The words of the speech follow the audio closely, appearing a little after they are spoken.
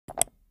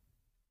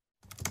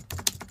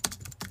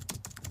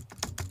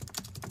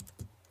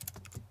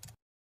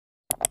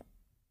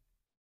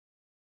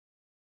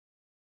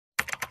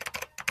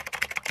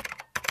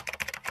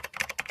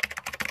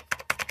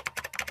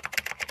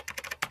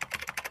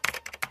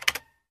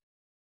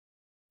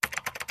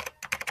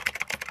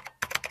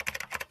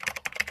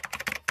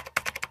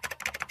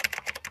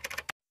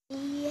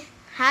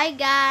Hi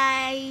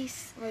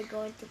guys! We're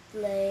going to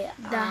play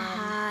The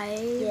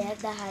Hive. Yeah,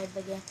 the Hive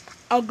again.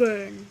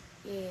 Again.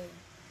 Yeah.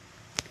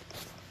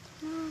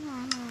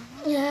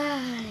 Yeah.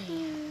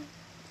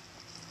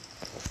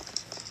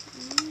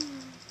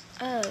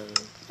 Oh.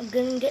 I'm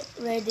gonna get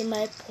ready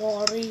my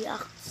potty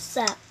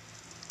accept.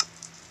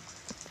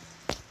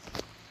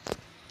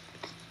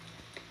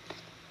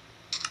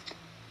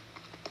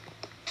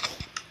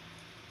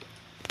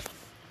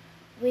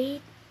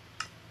 Wait.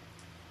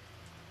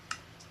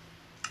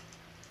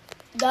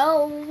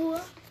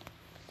 Go.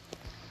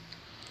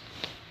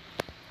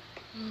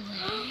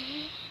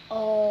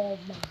 Oh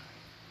my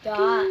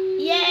god.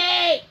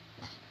 Yay!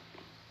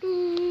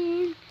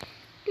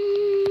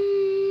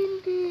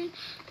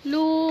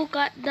 Look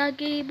at the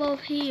game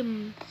of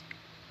him.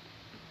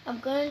 I'm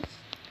going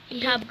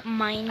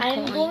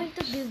Coin.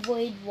 to be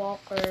Void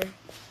Walker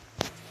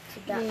so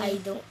that Yeah. I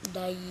don't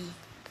die.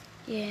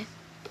 Yeah.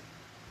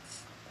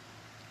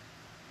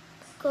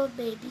 Go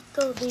baby,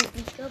 go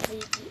baby, go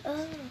baby.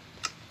 Oh.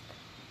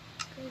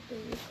 Go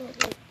baby, go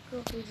baby, go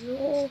baby.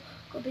 Oh,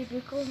 go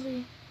baby, go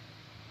baby.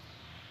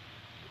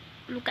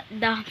 Look at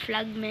the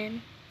flag,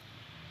 man.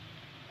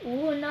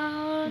 Oh,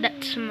 no.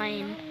 That's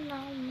mine.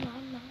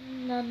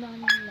 No.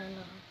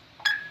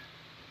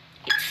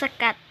 It's a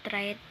cat,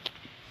 right?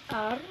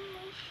 I don't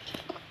know.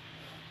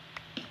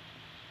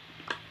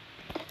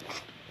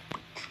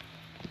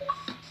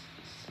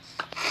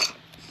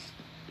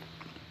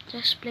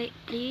 Just play,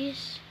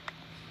 please.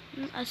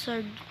 A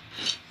sword.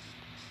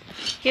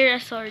 Here, a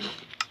sword.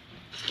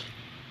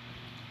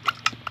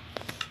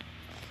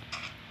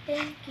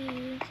 Thank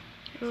you.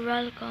 You're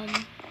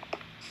welcome.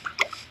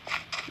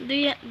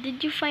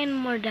 Did you find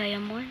more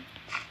diamond?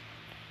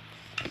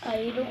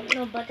 I don't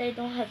know, but I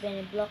don't have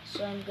any blocks,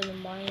 so I'm gonna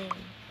mine.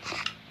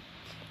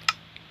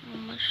 How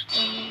much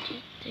damage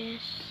is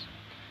this?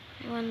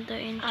 I want the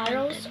enchanted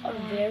Arrows are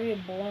one. very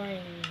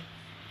boring.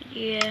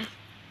 Yeah.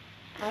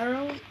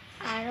 Arrows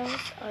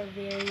are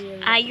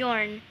very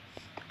Iron.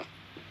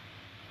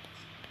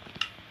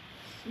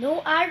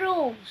 No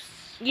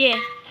arrows. Yeah.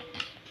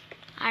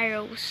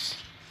 Arrows.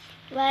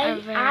 Why Are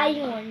very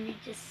iron? You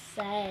just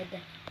said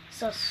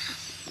so.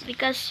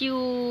 Because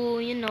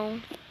you know,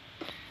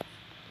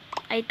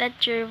 I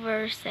thought you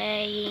were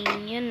saying,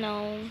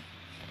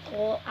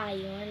 Oh,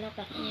 iron.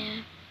 Okay.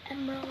 Yeah.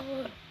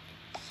 Emerald.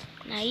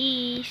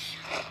 Nice.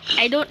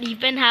 I don't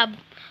even have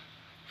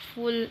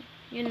full,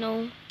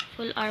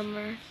 full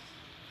armor.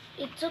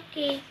 It's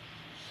okay.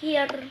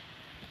 Here.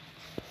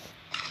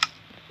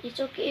 It's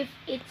okay if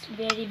it's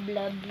very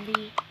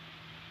bloody.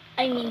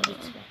 I mean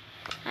this one.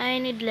 I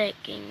need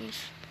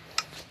leggings.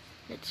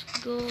 Let's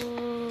go.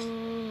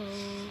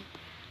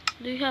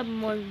 Do you have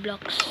more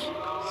blocks?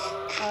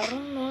 I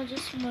don't know,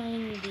 just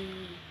mind the,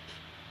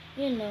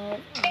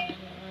 iron.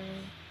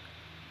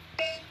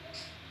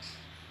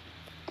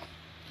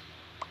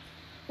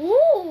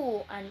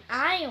 Ooh, an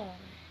iron.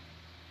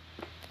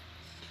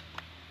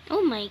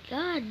 Oh my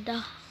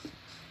god.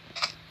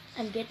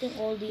 I'm getting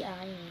all the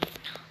iron.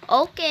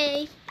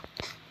 Okay.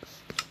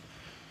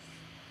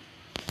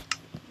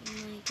 Oh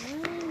my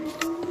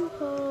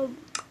god.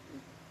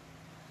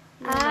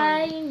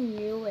 I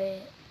knew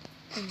it.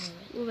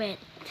 Wait.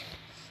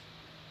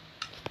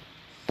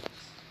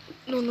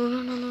 No.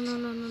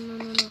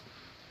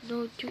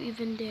 Don't you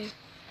even dare.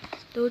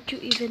 Don't you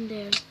even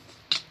dare.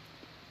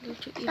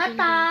 Don't you even dare.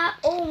 Tata!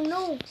 Oh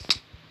no!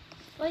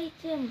 Fight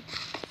him.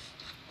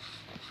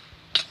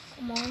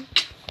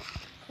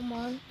 Come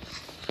on.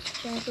 He's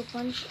trying to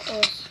punch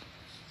us.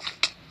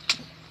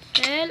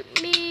 Help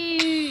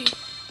me!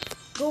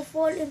 Go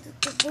fall into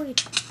the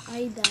void.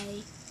 I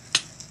die.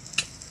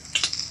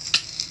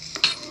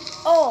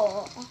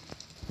 Oh!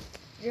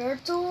 There are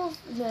two of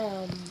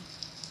them.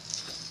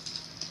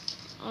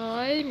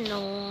 I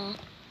know.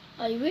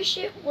 I wish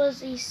it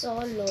was a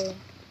solo.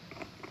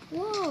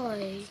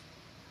 Why?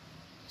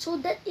 So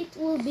that it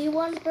will be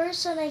one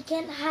person. I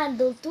can't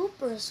handle two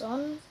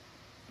person.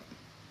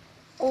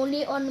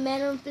 Only on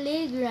Melon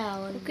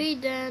Playground. Okay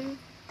then.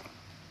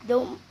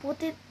 Don't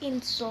put it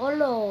in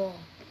solo.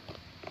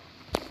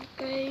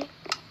 Okay.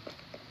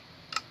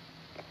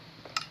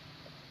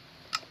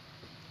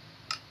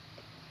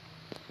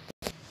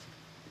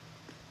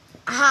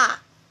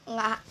 Aha!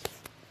 Nga.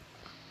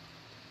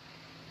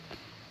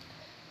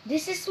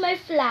 This is my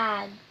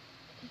flag.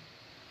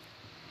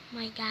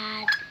 My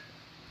god.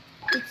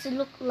 It's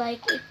look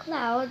like a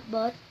cloud,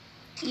 but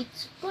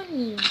it's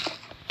funny.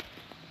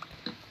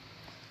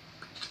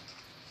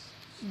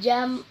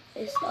 Jam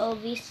is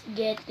always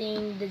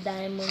getting the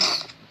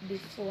diamonds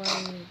before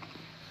me.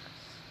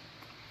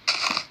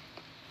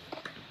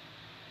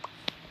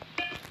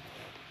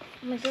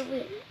 Oh my god,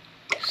 wait.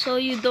 So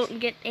you don't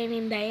get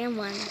any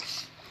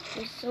diamonds.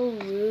 You're so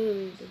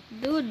rude.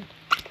 Dude,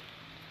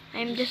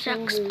 I'm You're just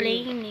so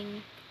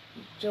explaining.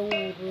 So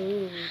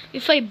rude.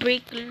 If I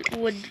break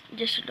wood,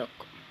 just look.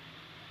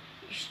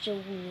 You're so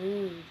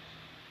rude.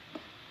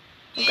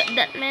 Look at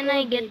that, man.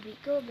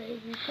 Go,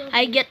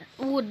 I get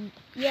wood.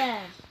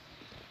 Yeah.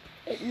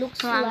 It looks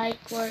Planks.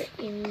 like we're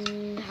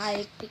in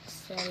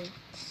Hypixel.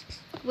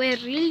 We're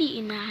really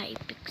in a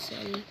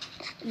Hypixel.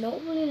 No,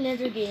 only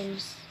Nether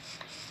games.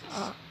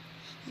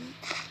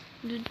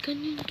 Dude,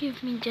 can you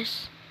give me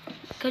this?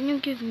 Can you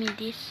give me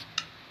this?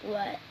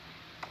 What?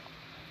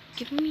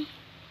 Give me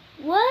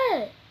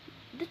What?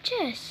 the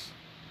chest.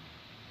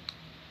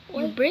 You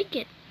What? break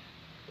it.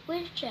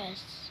 Which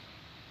chest?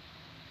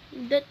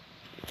 That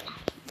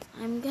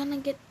I'm gonna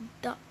get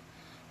the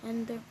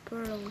ender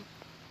pearl.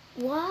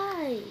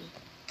 Why?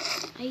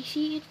 I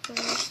see it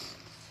first.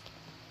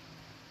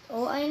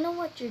 Oh, I know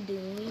what you're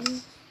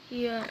doing.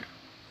 Here.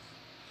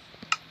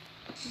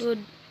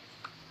 Dude,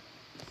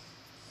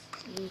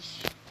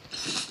 Yeesh.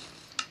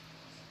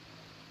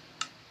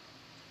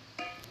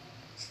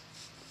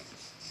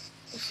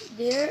 Is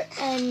there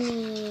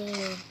any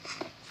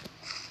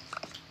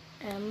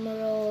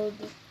emerald?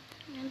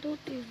 I don't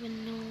even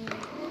know.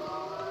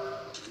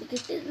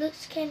 Because it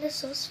looks kind of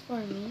sus for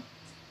me.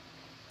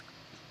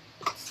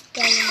 It's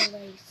telling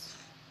lies.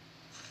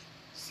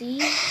 See?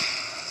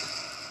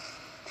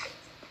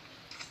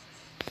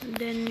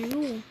 Then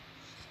you.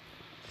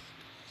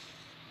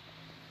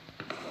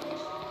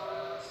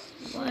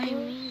 Why No.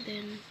 me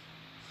then?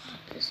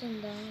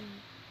 Listen down.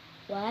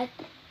 What?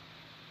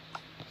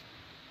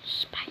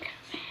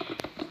 Spider-Man.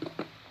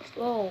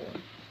 Whoa.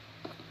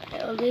 I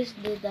always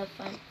do the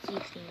fancy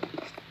thing.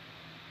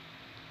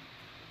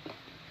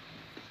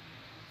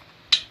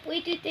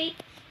 Wait.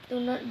 Do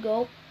not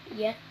go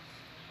yet.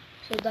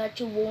 So that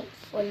you won't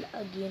fall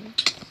again.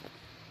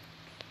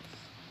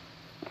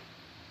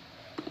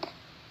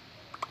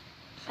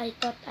 I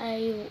thought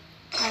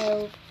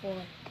I'll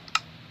fall.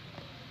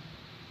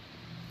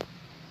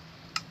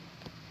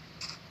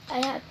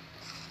 I had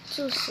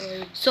two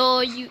swords.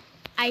 So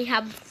I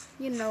have,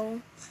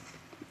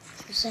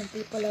 Some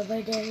people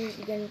over there is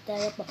gonna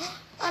teleport.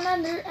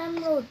 Another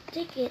emerald.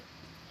 Take it.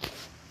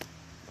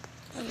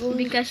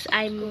 because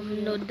I'm go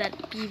here. not that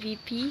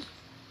PvP.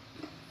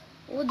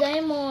 Oh,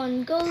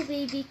 diamond. Go,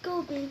 baby.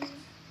 Go, baby.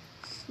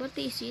 What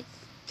is it?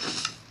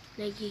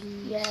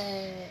 Leggings.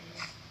 Yeah.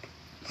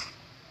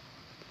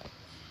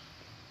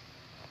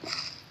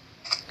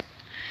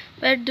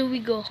 Where do we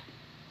go?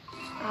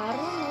 I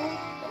don't know.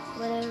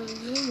 Whatever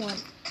you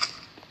want.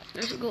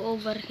 Let's go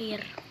over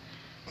here.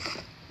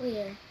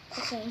 Where?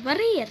 Okay. Over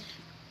here.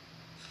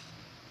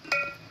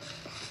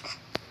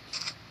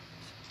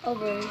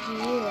 Over here.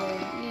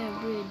 Yeah,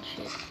 bridge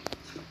it.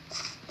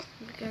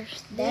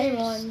 Because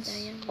Diamonds.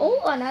 there's diamond.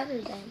 Oh,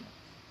 another diamond.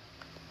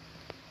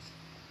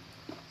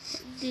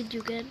 Did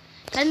you get?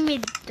 Can we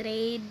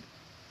trade?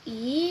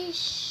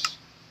 Ish.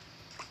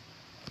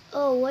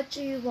 Oh, what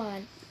do you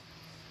want?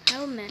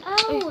 Helmet.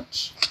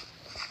 Ouch!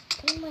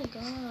 Oh my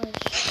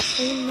gosh.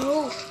 Oh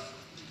no.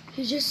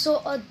 He just saw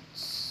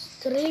us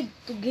trade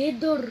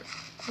together.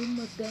 Oh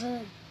my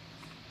god.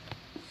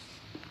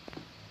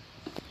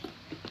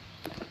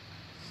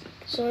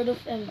 Sort of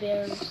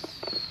embarrassed.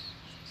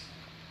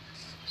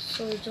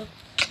 Sort of.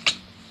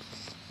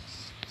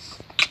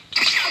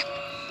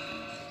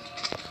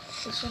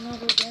 There's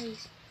another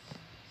guys.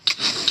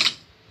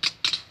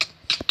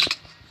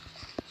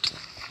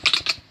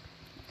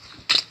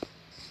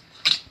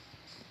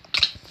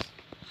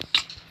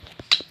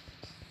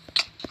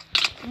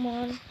 Come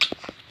on.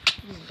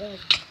 Oh my god.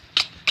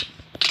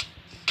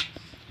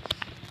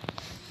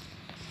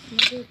 Oh my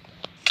god.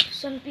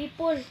 Some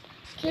people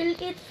kill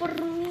it for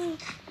me.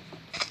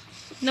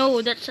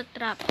 No, that's a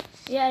trap.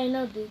 Yeah, I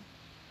know, dude.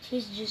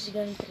 He's just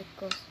gonna trick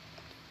us.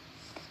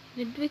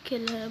 Did we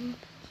kill him?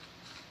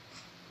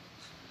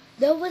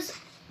 That was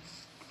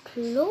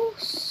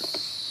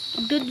close.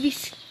 Did we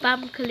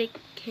spam click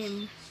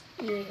him?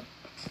 Yeah.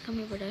 Come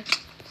here, brother.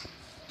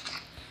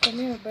 Come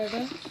here,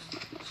 brother.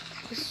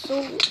 He's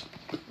so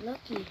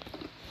lucky.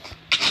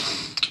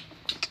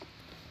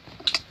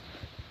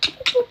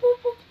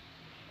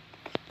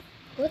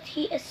 But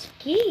he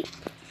escaped.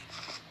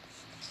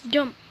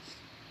 Jump.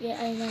 Yeah,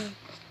 I know.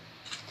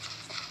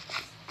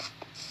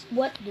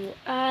 What do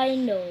I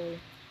know?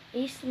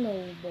 A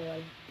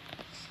snowball.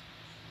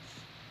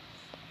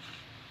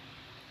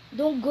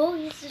 Don't go,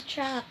 it's a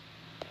trap.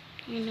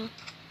 You know.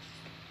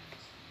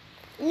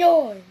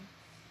 No.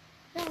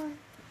 No.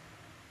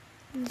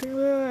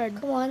 Good.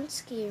 Come on,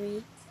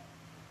 scary.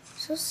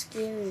 So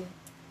scary.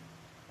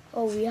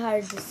 Oh, we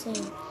are the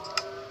same.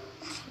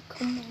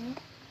 Come on.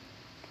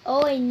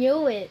 Oh, I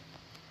knew it.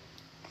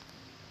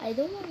 I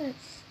don't wanna.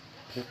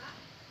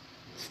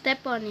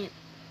 Step on it.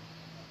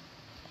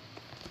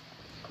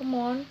 Come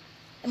on.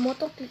 I'm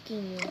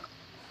auto-clicking you.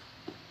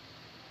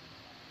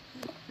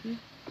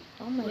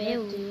 Oh my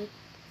Well. god, dude.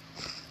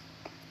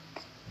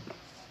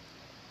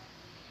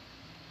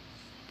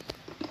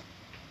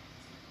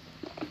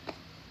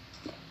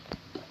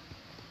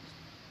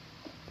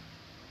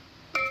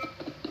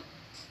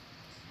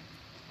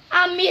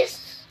 I missed.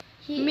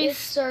 He Missed. is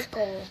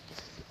circle.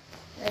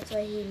 That's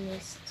why he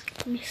missed.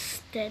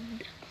 Misted.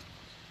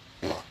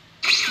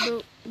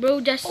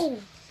 Bro, just Oh.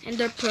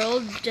 ender pearl,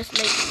 just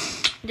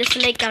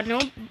like a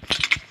noob.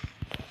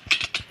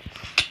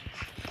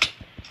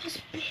 Just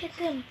hit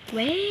him.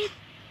 Wait.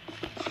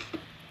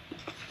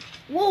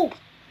 Whoa.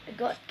 I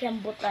got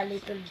Kembot a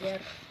little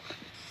there.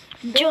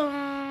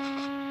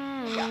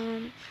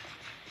 Jump.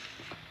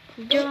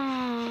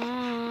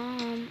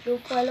 Jump.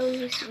 Don't follow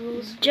his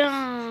rules.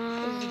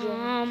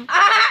 Jump.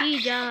 He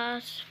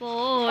just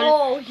fall.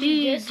 Oh,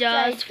 he just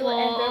tried just to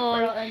ender fall.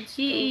 pearl and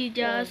He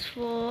still just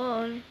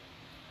fall.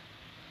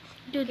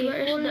 Dude, Okay,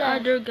 where's cool the lang.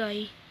 other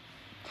guy?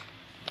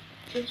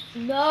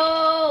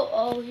 No!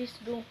 Oh,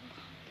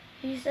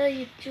 he's a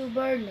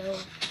YouTuber, no.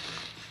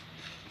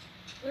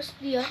 Where's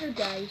the other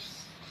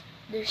guys?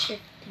 They're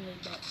shifting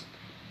it up.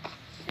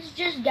 Let's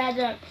just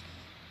gather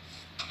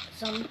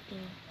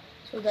something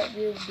so that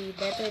we'll be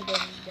better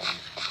than them.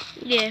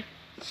 Yeah.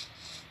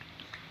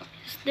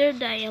 Is there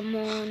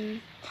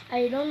diamond?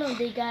 I don't know,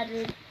 they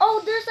gathered.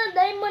 Oh, there's a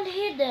diamond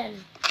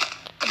hidden.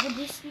 Would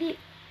they sleep?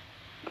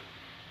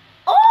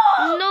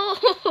 Oh! No!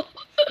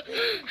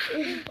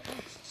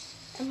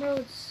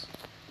 Emeralds.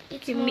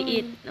 It's Give me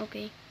it. mine.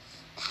 Okay.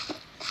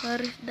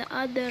 Where is the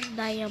other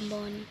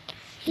diamond?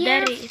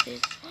 Here. There is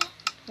it.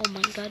 Oh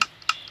my god.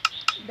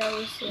 That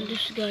was him.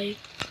 This guy.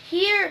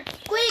 Here!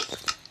 Quick!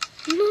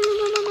 No, no,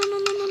 no, no, no, no,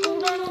 no, no,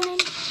 no, no, no.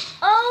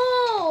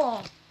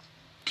 Oh!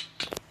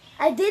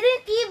 I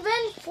didn't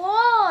even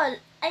fall.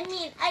 I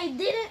mean, I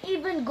didn't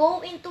even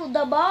go into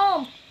the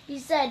bomb. He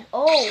said,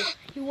 oh,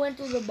 he went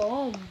to the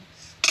bomb.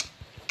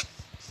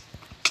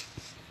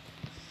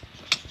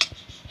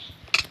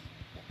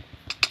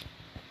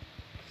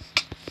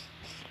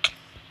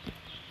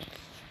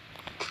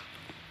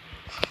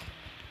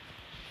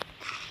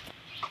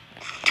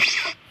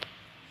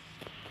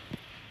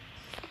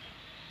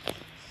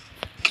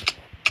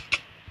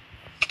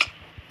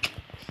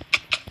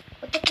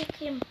 What the kick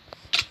him?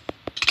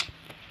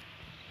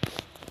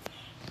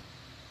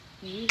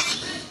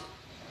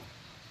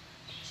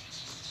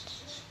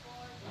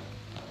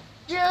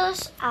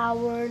 Just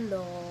our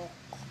luck.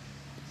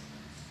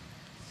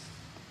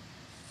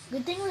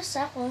 Good thing we're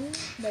second,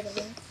 by the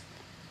way.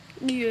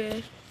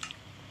 Yes.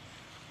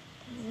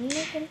 You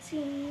can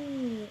see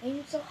me.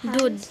 I'm so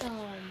Dude.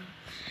 handsome.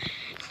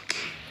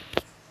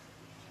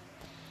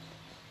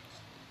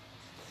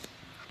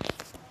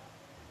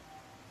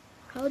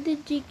 How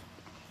did you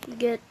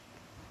get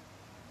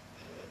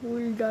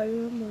full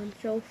diamond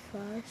so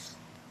fast?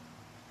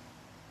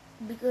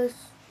 Because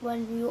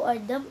when you are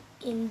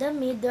in the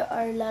mid, there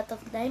are a lot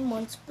of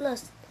diamonds.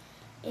 Plus,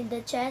 in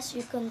the chest,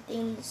 you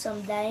contain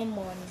some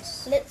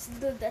diamonds. Let's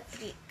do the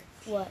trick.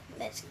 What?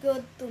 Let's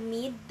go to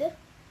mid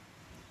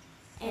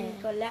and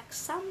Eh. collect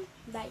some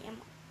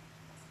diamond.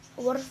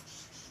 What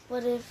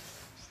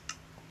if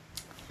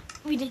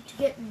we need to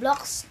get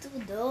blocks too,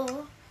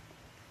 though?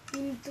 We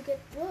need to get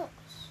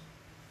blocks.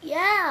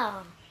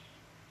 Yeah.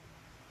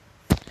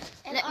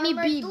 And Let me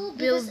armor be too,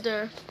 because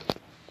builder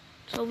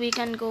so we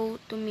can go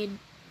to mid.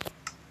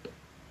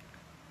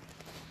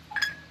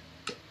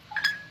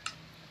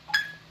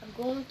 I'm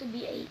going to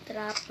be a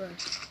trapper.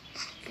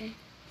 Okay.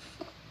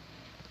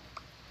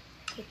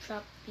 To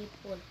trap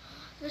people.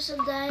 There's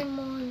some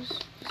diamonds.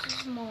 This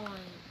is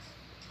mine.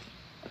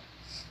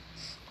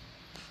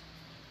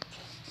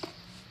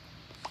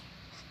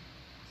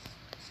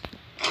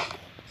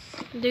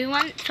 Do you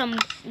want some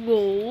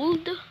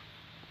gold?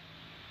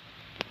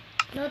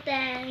 No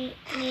thanks.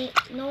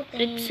 No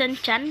It's thanks.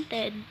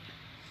 enchanted.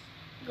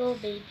 Go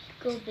baby.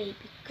 Go baby.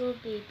 Go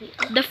baby.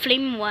 The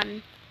flame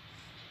one.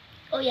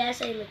 Oh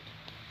yes, I looked.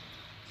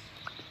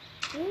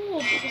 Ooh,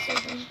 because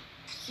I don't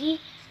see.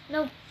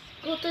 No,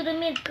 go to the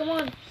mid. Come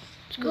on.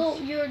 Go.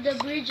 You're the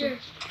bridger.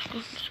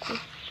 Let's go.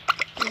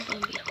 Go,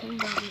 Bobby. Go,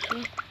 Bobby.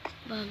 Go.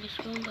 Bobby.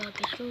 Go,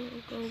 Bobby. Go,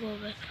 go,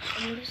 Bobby.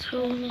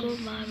 Go, go, Bobby. Go,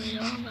 Bobby.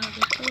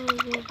 Go,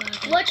 go,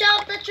 Bobby. Watch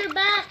out at your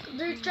back.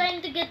 They're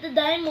trying to get the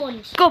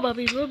diamonds. Go,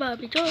 Bobby. Go,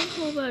 Bobby. Go,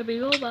 go, Bobby.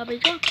 Go, Bobby.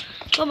 Go.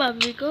 Go,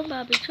 Bobby. Go,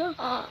 Bobby. Go.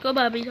 Go,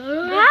 Bobby.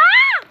 Go.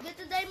 Get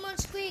the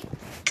diamonds quick.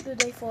 Do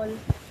they fall?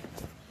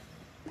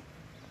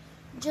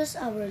 Just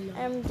our luck.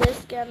 I'm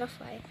just gonna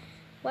fight.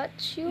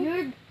 What's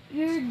you?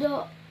 You're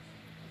the.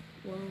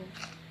 Wow.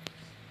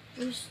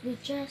 There's the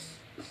chest.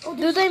 Oh,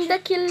 Dude, I'm the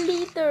kill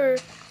leader.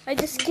 I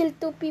just killed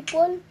 2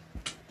 people.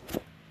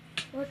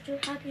 What you're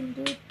hacking,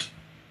 dude?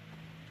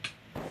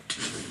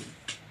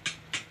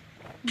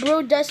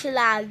 Bro, just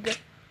lag.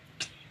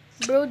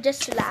 Bro,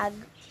 just lag.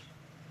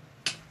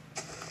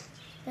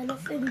 Kind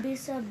of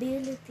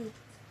invisibility.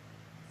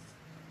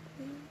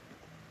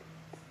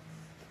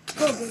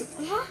 Go, babe.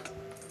 Huh?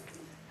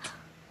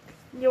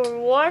 You're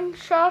 1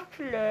 shot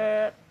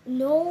left.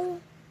 No.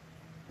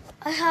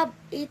 I have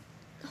 8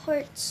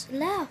 hearts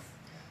left.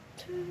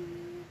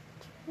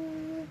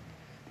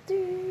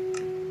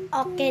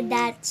 Okay,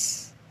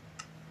 that's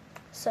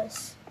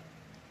Sus.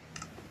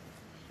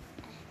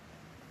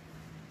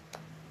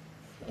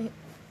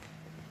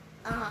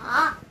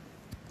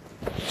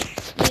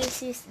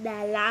 This is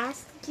the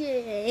last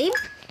game.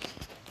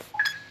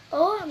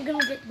 Oh, I'm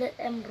gonna get that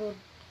emerald.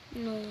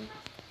 No.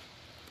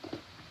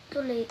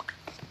 Too late.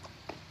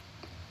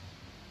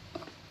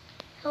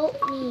 Help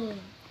me.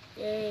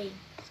 Yay.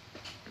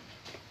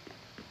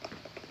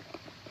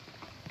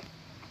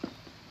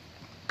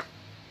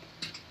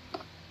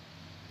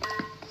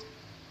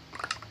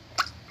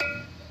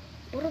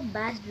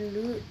 bad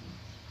loot.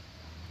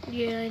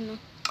 Yeah, I know.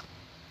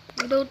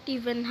 We don't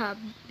even have,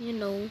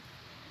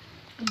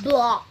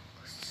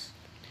 Blocks.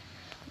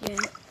 yeah.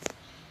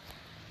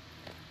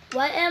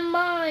 Why am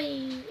I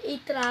a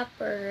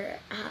trapper?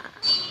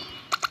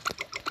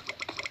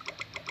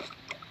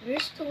 You're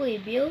still a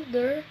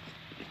builder.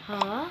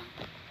 Huh?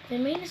 The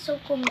man is so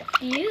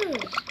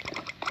confused.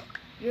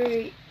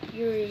 You're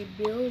a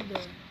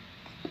builder.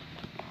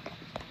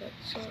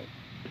 That's all.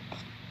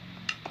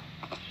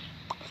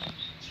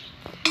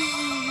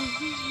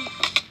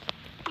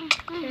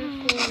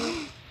 Careful.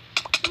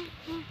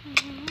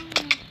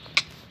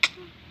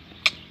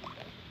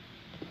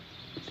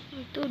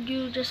 I told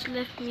you just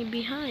left me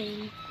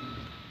behind.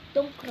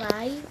 Don't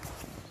cry.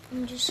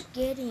 I'm just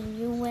kidding.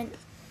 You went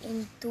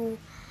into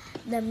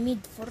the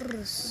mid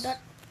first.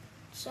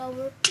 That's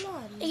our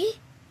plan. Eh?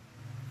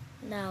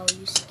 Now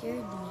you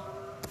scared me.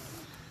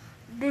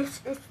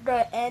 This is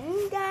the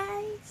end,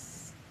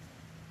 guys.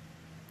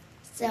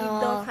 So We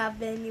don't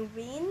have any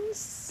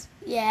wins.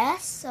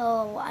 yes,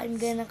 so I'm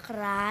gonna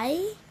cry.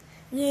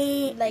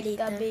 Like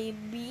Later. a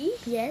baby.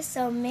 Yes,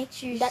 so make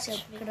sure you That's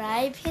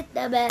subscribe. Hit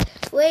the bell.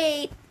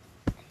 Wait.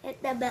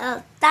 Hit the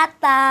bell.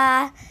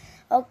 Tata.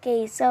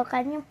 Okay, so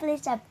can you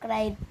please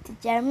subscribe to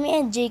Jeremy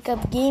and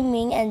Jacob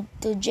Gaming and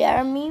to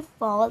Jeremy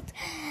Fault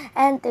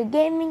and to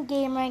Gaming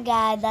Gamer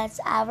Guy. That's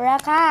our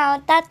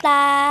account.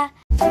 Tata.